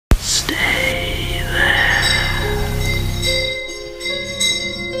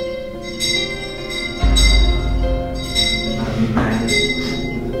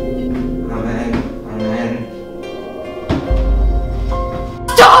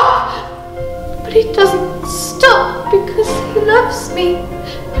But he doesn't stop because he loves me.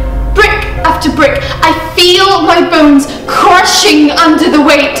 Brick after brick, I feel my bones crushing under the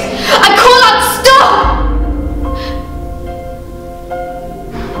weight. I call out, stop!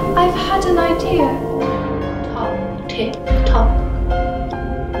 I've had an idea. Tock, tick, tock.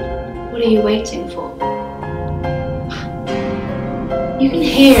 What are you waiting for? You can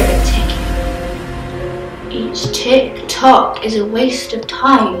hear it ticking. Each tick-tock is a waste of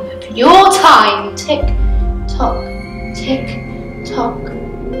time, of your time. Tick-tock, tick-tock.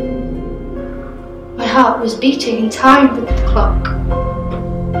 My heart was beating in time with the clock.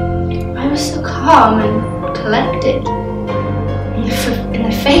 I was so calm and collected. In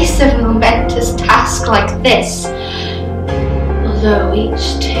the face of a momentous task like this, although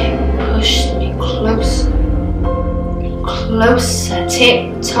each tick pushed me closer, closer,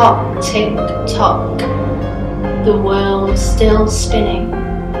 tick-tock, tick-tock. The world still spinning,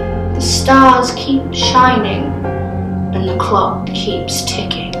 the stars keep shining, and the clock keeps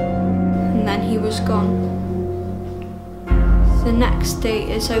ticking. And then he was gone. The next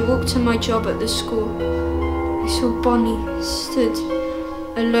day, as I walked to my job at the school, I saw Bonnie stood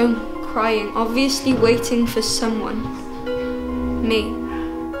alone, crying, obviously waiting for someone. Me.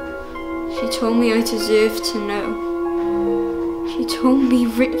 She told me I deserved to know. She told me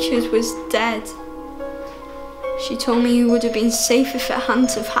Richard was dead. She told me he would have been safe if it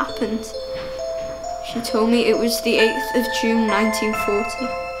hadn't have happened. She told me it was the 8th of June 1940.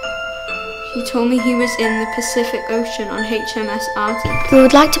 She told me he was in the Pacific Ocean on HMS Arden. We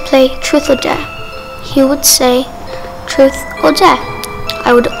would like to play Truth or Dare. He would say Truth or Dare.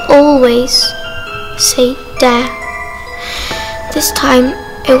 I would always say Dare. This time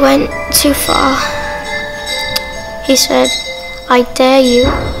it went too far. He said, I dare you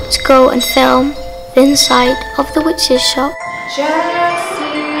to go and film the inside of the witch's shop.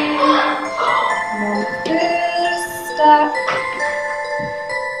 Jessie, no first step.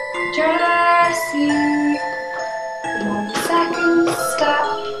 Jessie, no second step.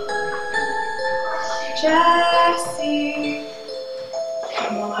 Jessie,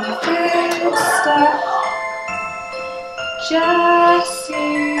 no third step.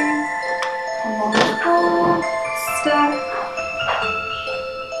 Jessie, no fourth step.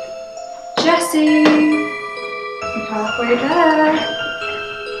 Jessie, I'm halfway there.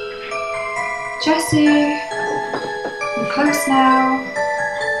 Jessie, I'm close now.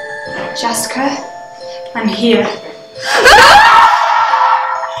 Jessica, I'm here.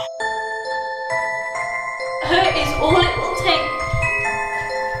 Her is all it will take.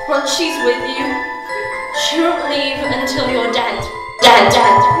 Once she's with you, she won't leave until you're dead. Dead,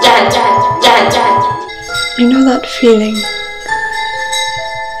 dead, dead, dead, dead, dead. You know that feeling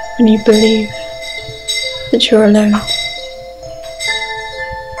when you believe that you're alone,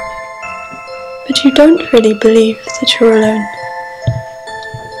 but you don't really believe that you're alone.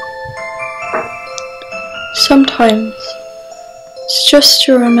 Sometimes it's just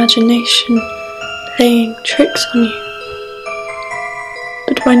your imagination playing tricks on you.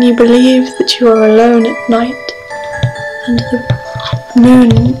 But when you believe that you are alone at night and the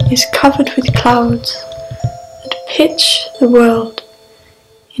moon is covered with clouds that pitch the world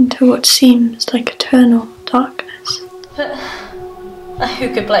into what seems like eternal darkness. But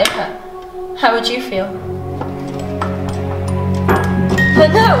who could blame her? How would you feel?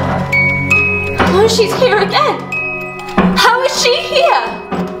 But no! Oh, she's here again! How is she here?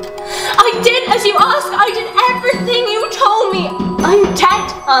 I did as you asked, I did everything you told me! I'm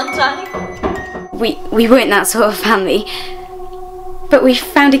dead, aren't I? We weren't that sort of family, but we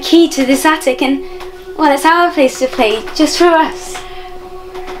found a key to this attic and, well, it's our place to play, just for us.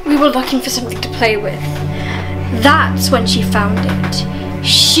 We were looking for something to play with. That's when she found it.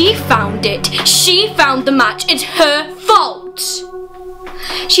 She found it. She found the match. It's her fault.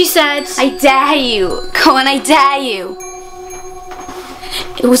 She said, I dare you. Go on, I dare you.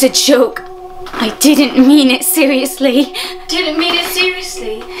 It was a joke. I didn't mean it seriously. Didn't mean it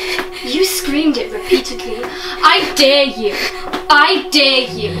seriously. You screamed it repeatedly. I dare you. I dare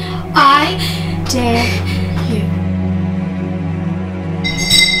you. I dare